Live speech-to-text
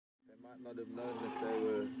might not have known that they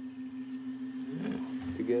were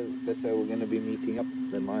together, that they were going to be meeting up.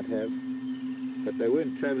 They might have, but they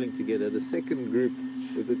weren't traveling together. The second group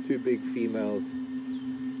with the two big females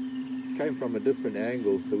came from a different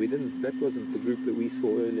angle, so we didn't. That wasn't the group that we saw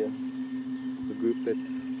earlier. The group that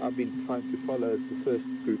I've been trying to follow is the first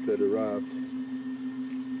group that arrived.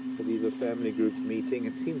 So these are family groups meeting.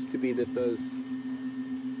 It seems to be that those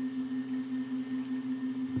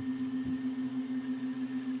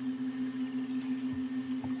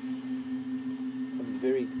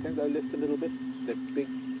can go left a little bit. That big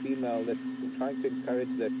female that's trying to encourage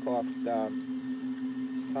that calf down.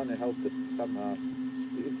 She's trying to help it somehow.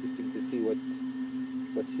 It'll be interesting to see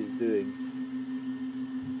what she's doing.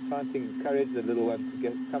 Trying to encourage the little one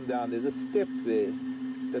to come down. There's a step there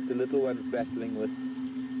that the little one's battling with.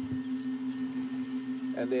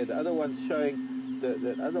 And there the other one's showing,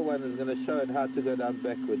 the other one is going to show it how to go down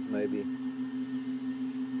backwards maybe.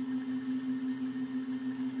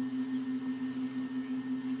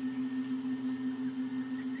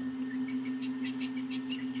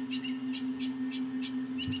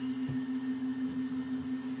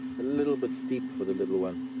 A little bit steep for the little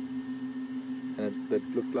one, and it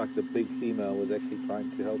looked like the big female was actually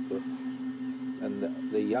trying to help her, and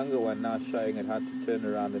the younger one now showing it how to turn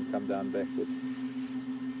around and come down backwards.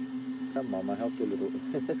 Come Mama, help a little.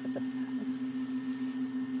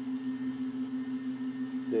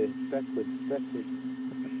 There, backwards.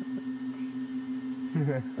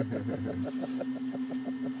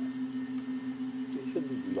 You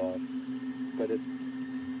shouldn't laugh, but it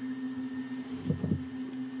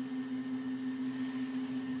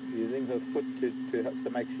using her foot to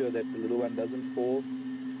make sure that the little one doesn't fall.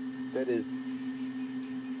 That is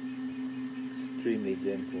extremely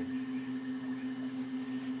gentle.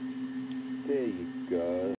 There you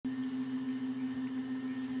go.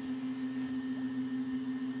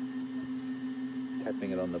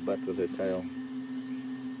 Tapping it on the butt with her tail.